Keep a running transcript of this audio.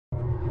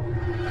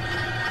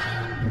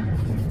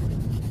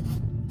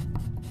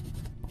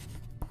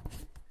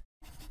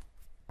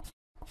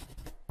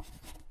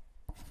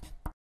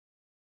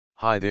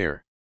Hi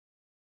there.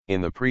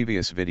 In the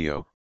previous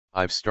video,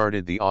 I've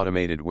started the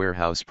automated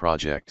warehouse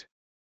project.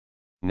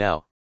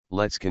 Now,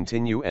 let's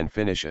continue and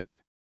finish it.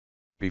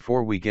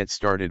 Before we get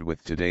started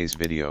with today's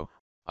video,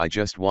 I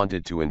just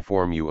wanted to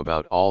inform you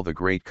about all the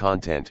great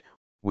content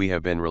we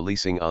have been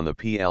releasing on the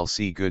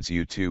PLC-Goods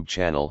YouTube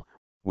channel,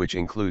 which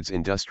includes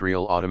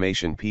industrial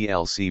automation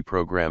PLC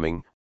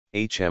programming,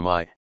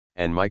 HMI,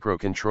 and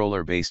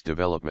microcontroller-based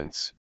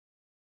developments.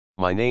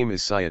 My name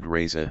is Syed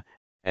Reza,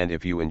 and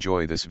if you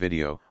enjoy this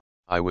video,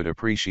 I would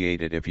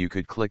appreciate it if you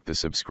could click the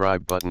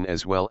subscribe button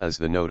as well as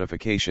the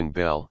notification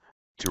bell,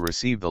 to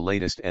receive the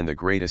latest and the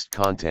greatest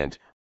content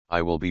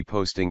I will be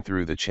posting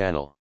through the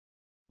channel.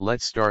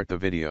 Let's start the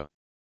video.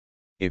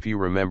 If you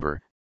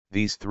remember,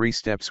 these 3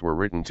 steps were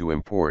written to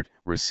import,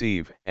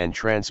 receive, and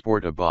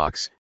transport a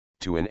box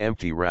to an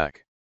empty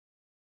rack.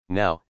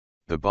 Now,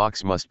 the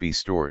box must be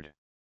stored.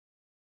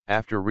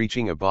 After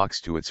reaching a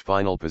box to its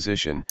final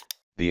position,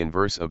 the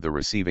inverse of the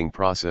receiving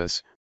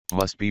process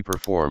must be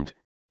performed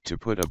to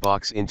put a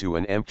box into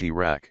an empty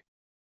rack.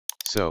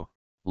 So,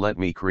 let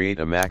me create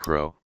a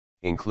macro,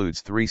 includes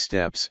 3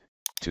 steps,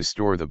 to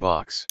store the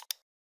box.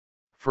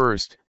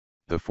 First,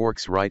 the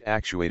fork's right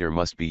actuator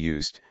must be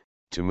used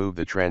to move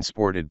the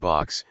transported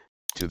box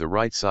to the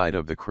right side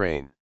of the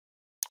crane.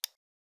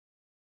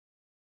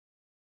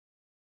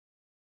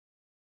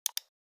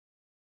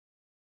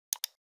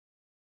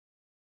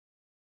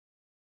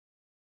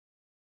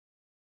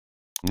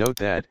 Note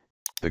that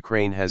the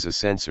crane has a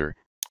sensor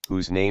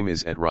whose name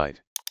is at right.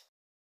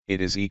 It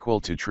is equal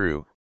to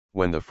true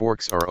when the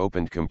forks are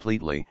opened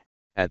completely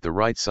at the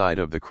right side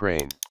of the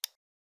crane.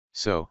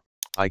 So,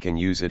 I can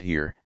use it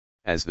here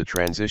as the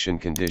transition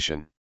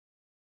condition.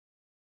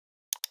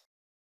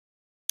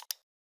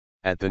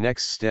 At the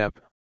next step,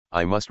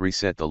 I must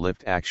reset the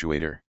lift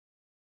actuator.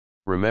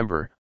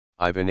 Remember,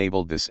 I've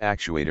enabled this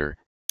actuator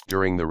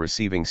during the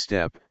receiving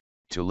step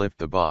to lift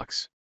the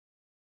box.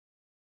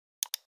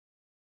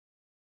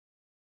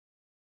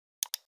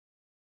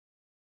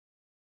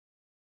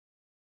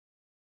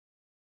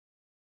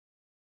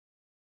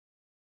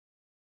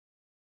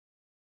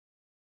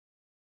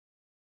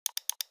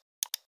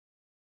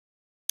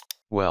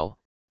 Well,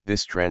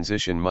 this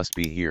transition must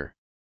be here.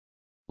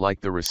 Like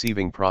the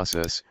receiving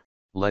process,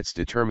 let's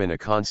determine a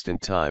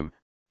constant time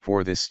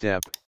for this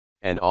step,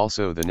 and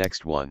also the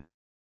next one.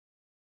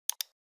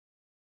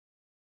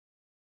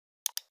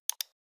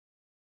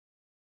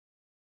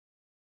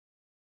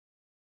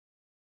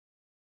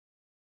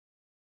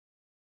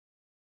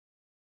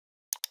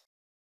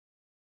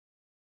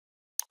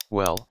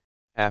 Well,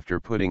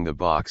 after putting the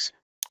box,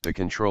 the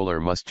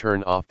controller must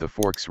turn off the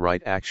fork's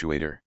right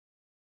actuator.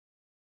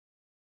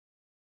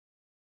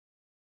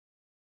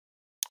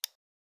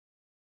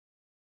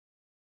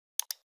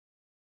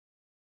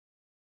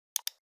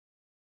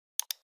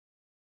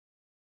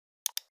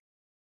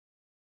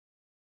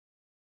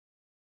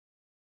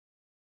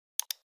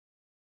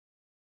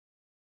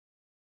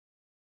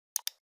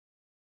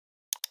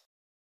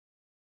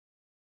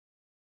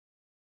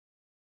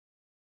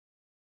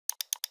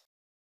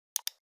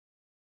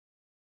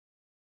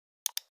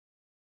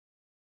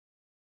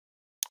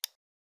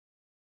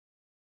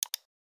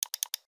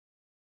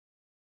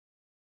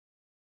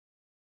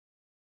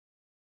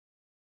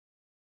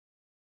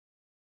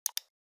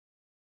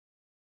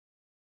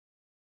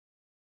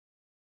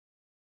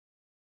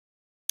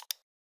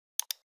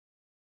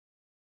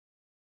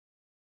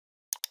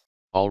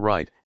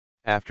 Alright,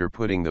 after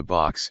putting the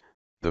box,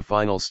 the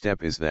final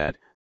step is that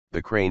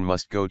the crane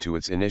must go to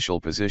its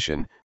initial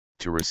position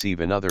to receive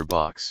another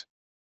box.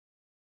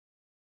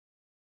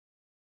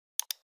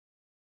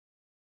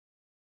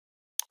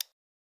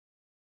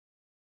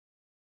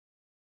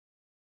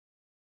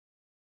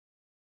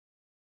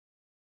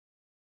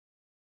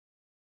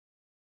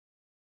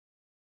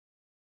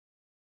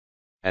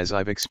 As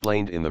I've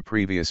explained in the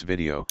previous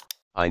video,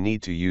 I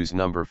need to use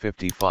number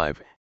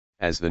 55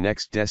 as the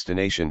next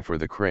destination for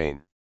the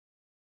crane.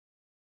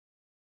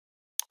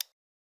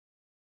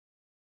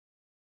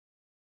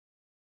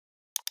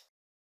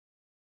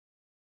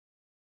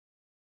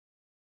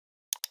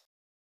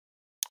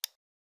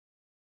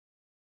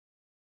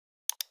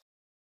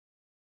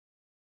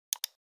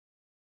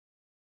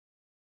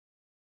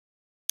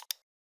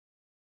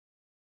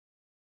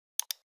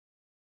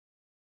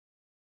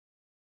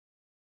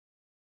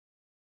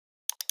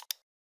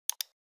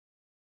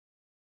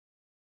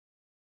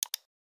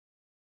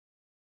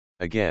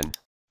 Again,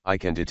 I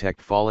can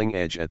detect falling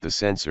edge at the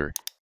sensor,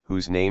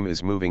 whose name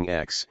is moving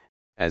X,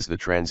 as the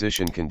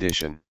transition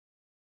condition.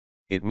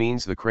 It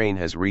means the crane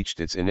has reached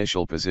its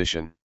initial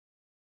position.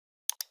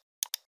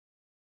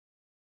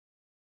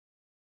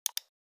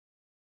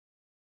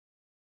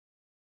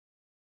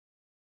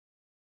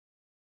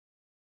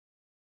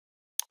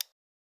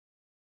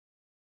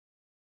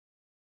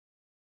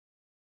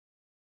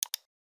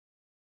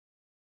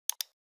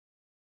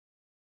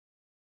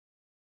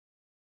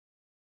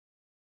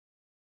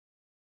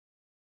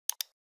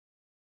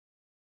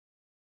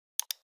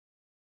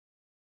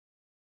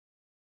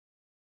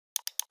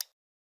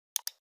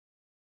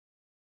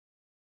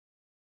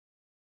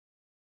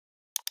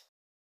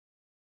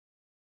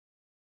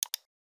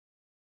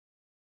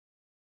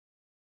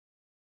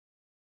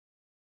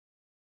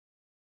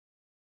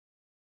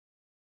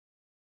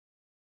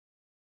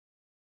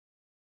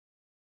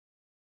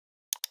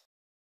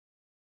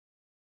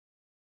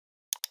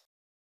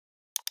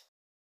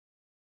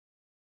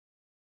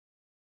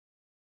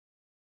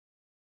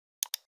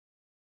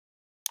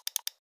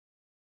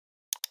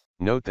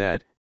 Note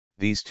that,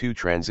 these two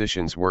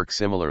transitions work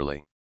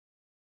similarly.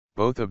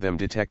 Both of them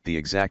detect the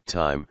exact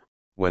time,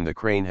 when the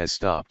crane has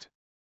stopped.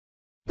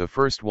 The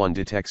first one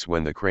detects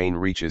when the crane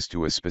reaches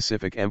to a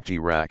specific empty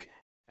rack,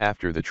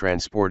 after the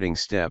transporting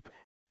step,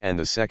 and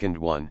the second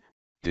one,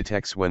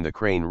 detects when the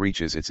crane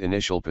reaches its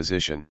initial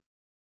position.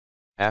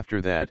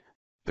 After that,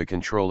 the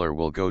controller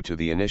will go to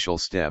the initial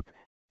step,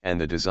 and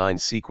the design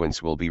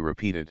sequence will be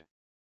repeated.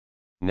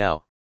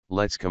 Now,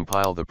 let's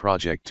compile the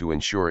project to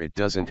ensure it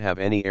doesn't have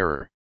any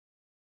error.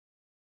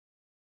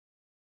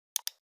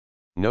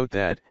 Note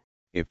that,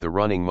 if the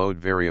running mode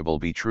variable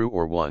be true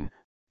or 1,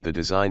 the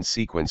design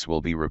sequence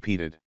will be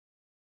repeated.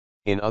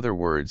 In other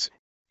words,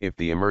 if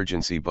the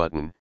emergency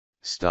button,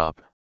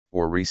 stop,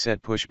 or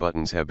reset push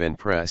buttons have been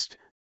pressed,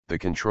 the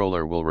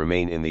controller will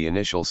remain in the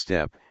initial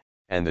step,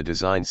 and the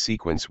design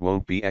sequence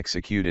won't be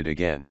executed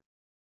again.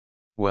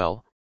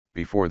 Well,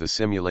 before the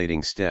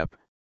simulating step,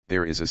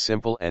 there is a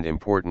simple and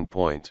important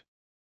point.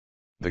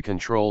 The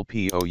control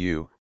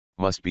POU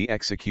must be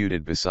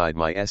executed beside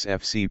my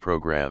SFC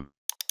program.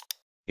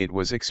 It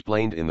was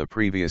explained in the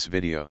previous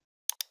video.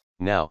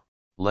 Now,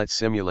 let's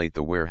simulate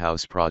the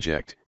warehouse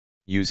project,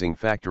 using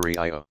factory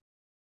I/O.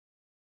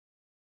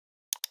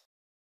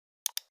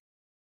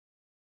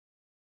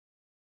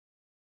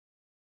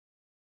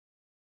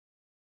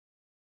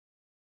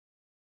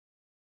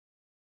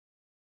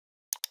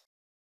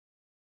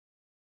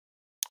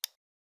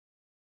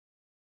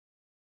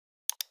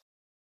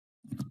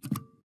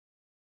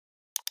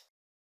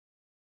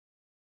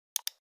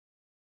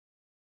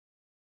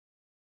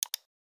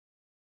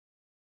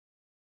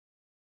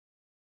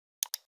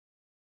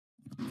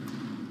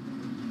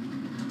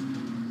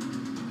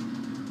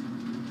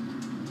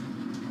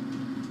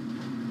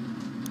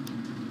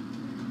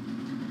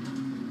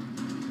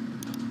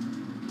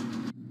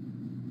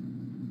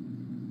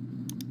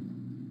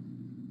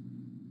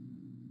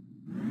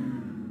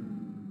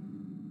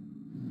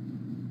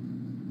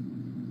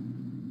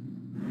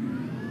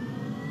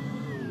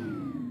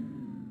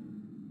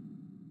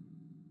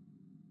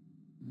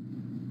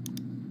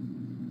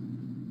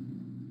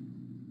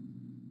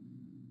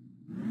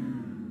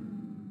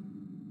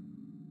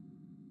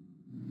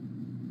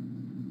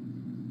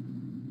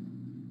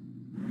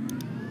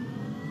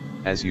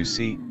 As you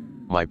see,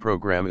 my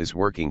program is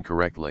working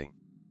correctly.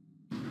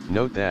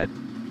 Note that,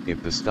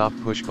 if the stop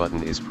push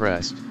button is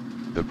pressed,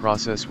 the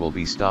process will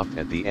be stopped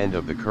at the end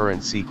of the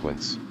current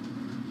sequence.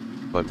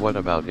 But what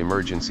about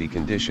emergency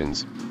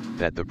conditions,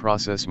 that the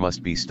process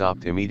must be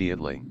stopped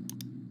immediately?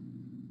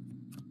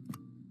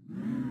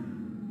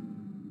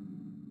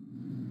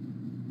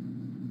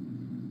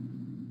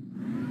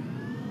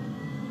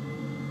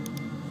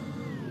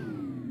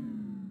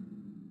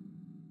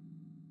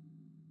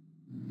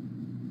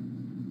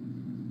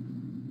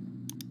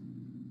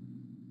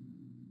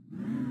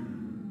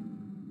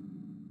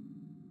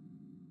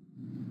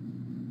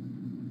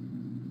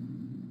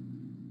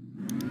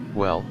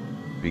 Well,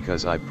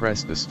 because I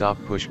pressed the stop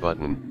push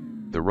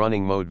button, the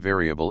running mode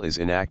variable is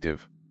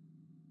inactive.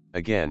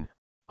 Again,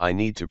 I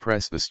need to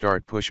press the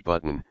start push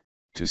button,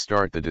 to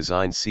start the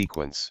design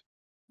sequence.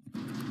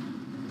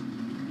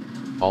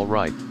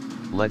 Alright,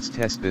 let's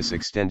test this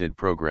extended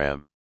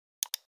program.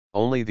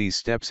 Only these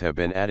steps have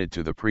been added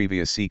to the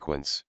previous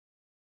sequence.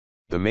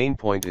 The main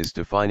point is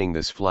defining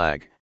this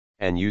flag,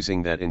 and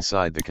using that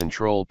inside the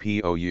control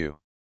POU.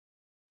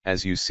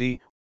 As you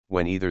see,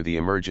 when either the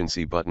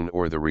emergency button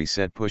or the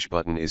reset push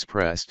button is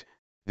pressed,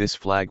 this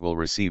flag will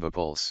receive a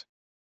pulse.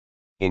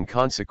 In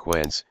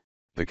consequence,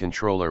 the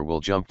controller will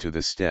jump to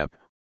the step,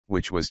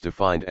 which was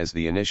defined as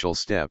the initial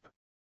step.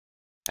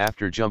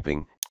 After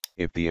jumping,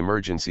 if the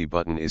emergency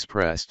button is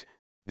pressed,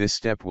 this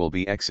step will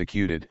be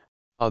executed,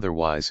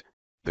 otherwise,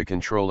 the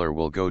controller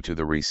will go to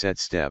the reset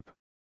step.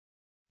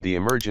 The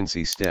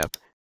emergency step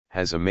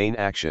has a main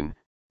action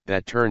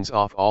that turns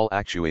off all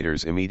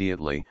actuators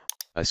immediately,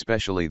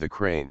 especially the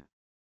crane.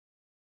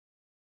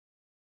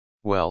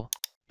 Well,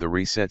 the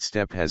reset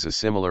step has a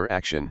similar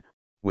action,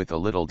 with a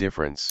little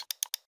difference.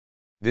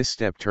 This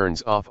step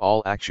turns off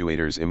all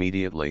actuators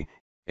immediately,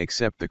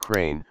 except the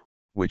crane,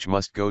 which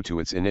must go to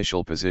its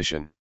initial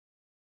position.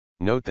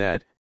 Note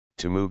that,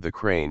 to move the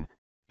crane,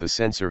 the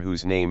sensor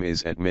whose name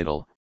is at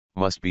middle,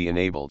 must be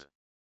enabled.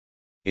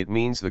 It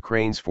means the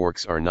crane's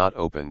forks are not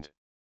opened.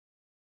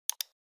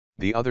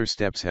 The other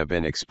steps have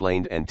been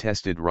explained and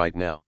tested right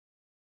now.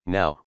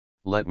 Now,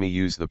 let me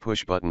use the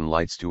push button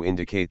lights to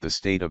indicate the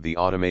state of the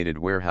automated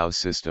warehouse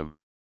system.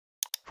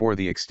 For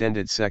the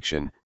extended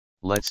section,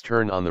 let's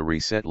turn on the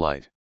reset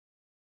light.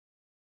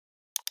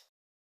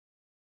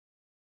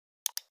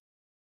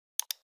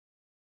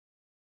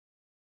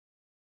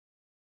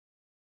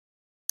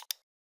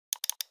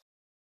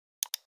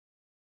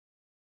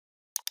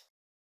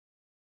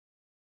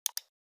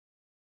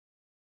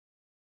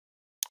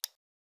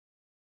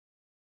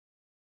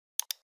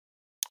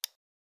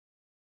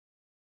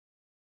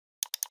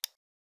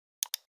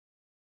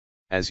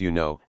 As you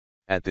know,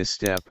 at this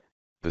step,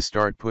 the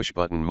start push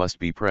button must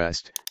be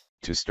pressed,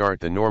 to start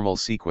the normal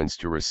sequence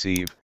to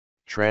receive,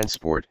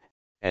 transport,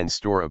 and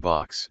store a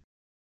box.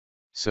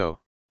 So,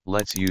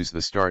 let's use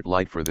the start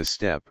light for this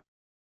step.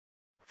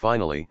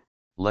 Finally,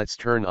 let's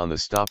turn on the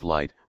stop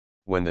light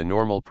when the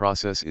normal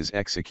process is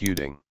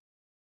executing.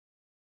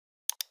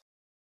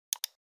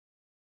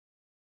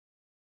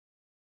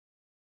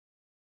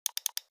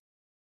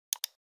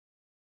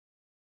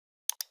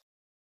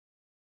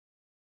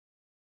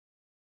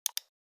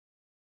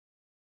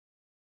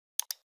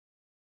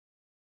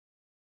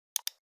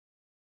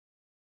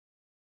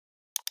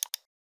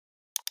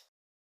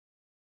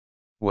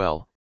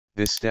 Well,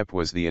 this step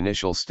was the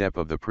initial step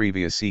of the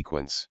previous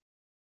sequence.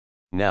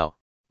 Now,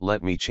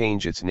 let me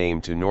change its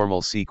name to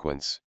normal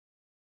sequence.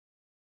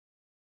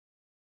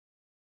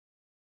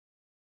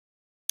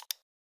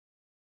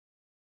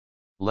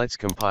 Let's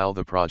compile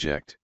the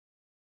project.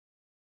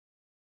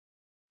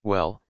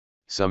 Well,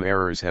 some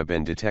errors have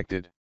been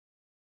detected.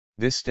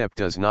 This step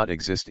does not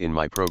exist in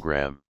my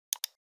program.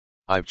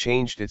 I've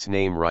changed its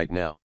name right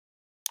now.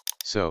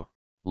 So,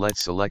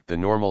 let's select the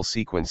normal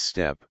sequence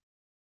step.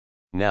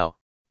 Now,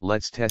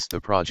 let's test the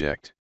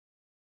project.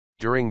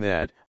 During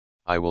that,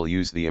 I will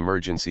use the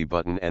emergency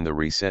button and the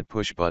reset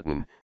push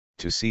button,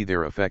 to see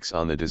their effects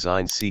on the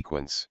design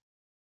sequence.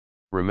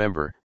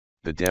 Remember,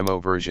 the demo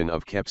version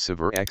of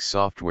CODESYS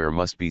software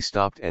must be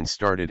stopped and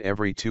started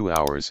every 2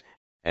 hours,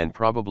 and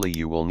probably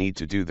you will need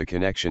to do the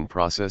connection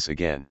process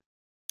again.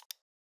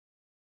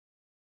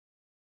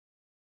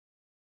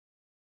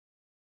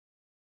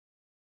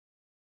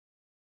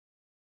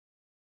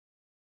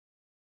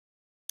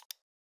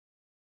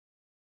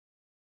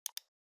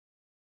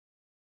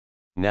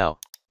 Now,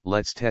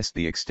 let's test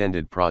the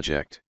extended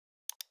project.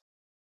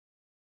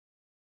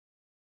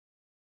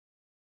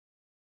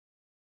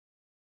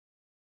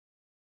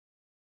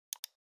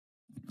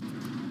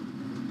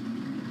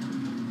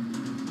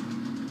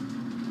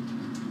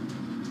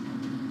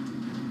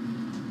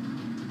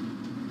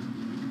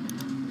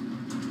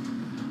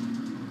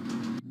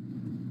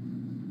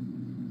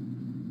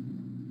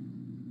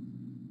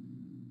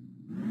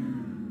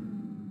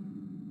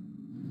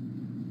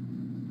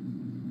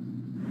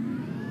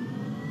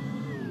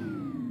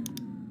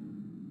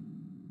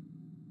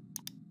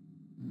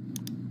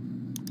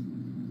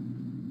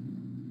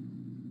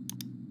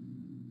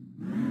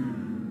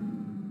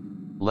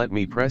 Let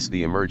me press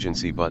the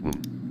emergency button.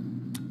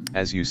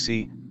 As you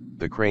see,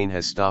 the crane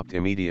has stopped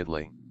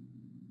immediately.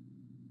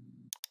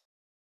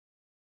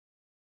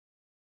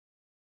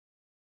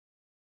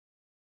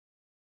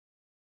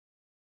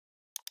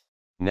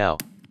 Now,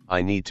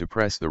 I need to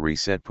press the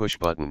reset push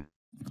button.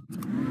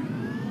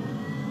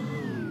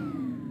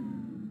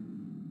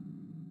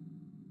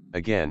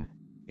 Again,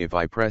 if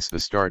I press the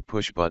start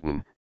push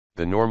button,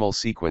 the normal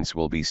sequence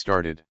will be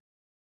started.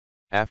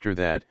 After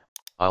that,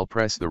 I'll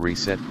press the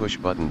reset push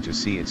button to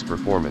see its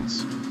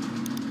performance.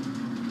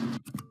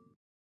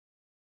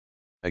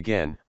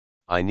 Again,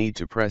 I need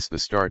to press the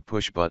start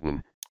push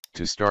button,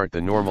 to start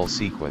the normal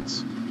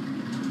sequence.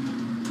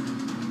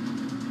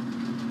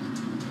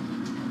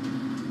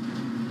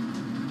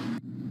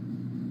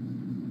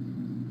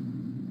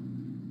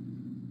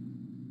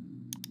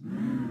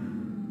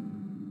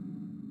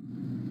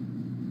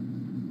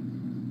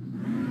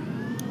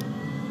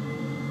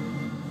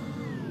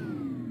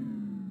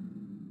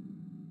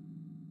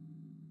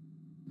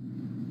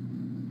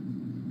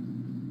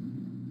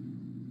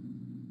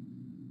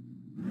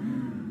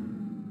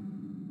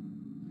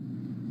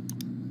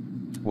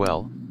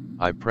 Well,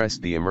 I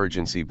pressed the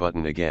emergency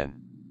button again.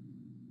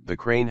 The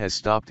crane has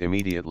stopped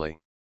immediately.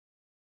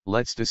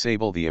 Let's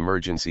disable the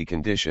emergency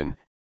condition,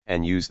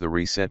 and use the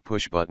reset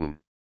push button.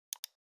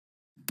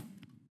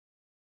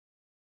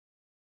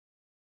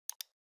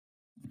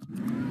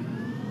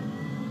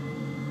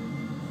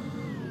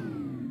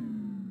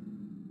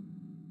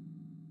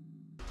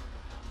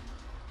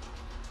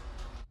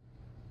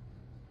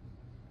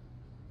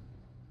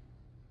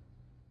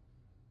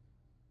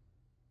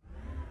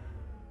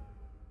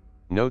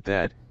 Note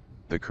that,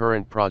 the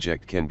current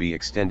project can be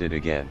extended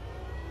again.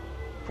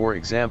 For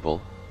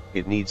example,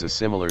 it needs a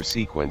similar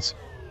sequence,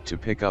 to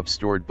pick up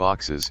stored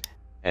boxes,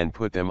 and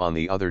put them on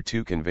the other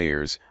 2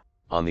 conveyors,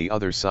 on the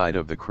other side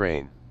of the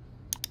crane.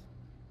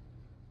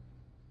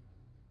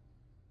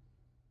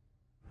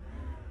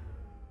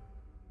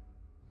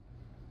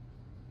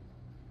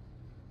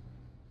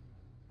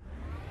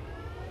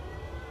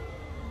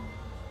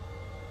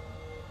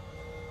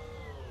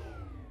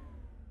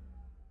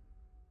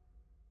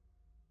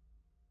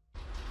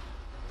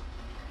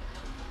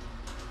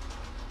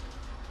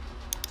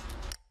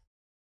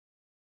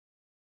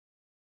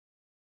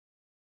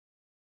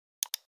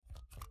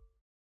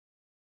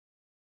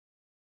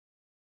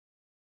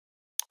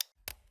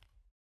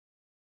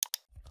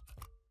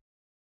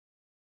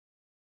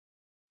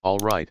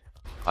 Alright,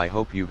 I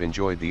hope you've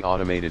enjoyed the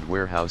automated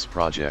warehouse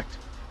project.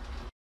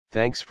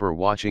 Thanks for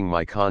watching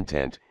my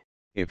content.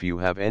 If you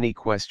have any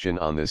question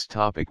on this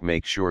topic,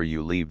 make sure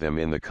you leave them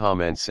in the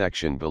comment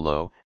section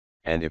below,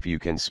 and if you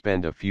can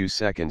spend a few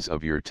seconds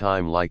of your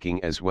time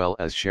liking as well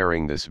as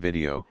sharing this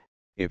video,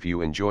 if you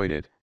enjoyed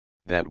it,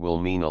 that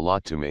will mean a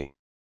lot to me.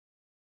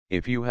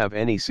 If you have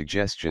any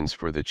suggestions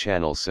for the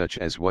channel, such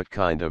as what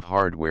kind of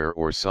hardware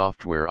or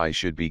software I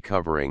should be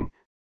covering,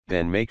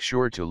 then make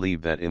sure to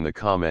leave that in the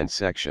comment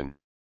section.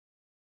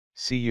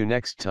 See you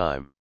next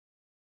time.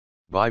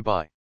 Bye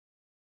bye.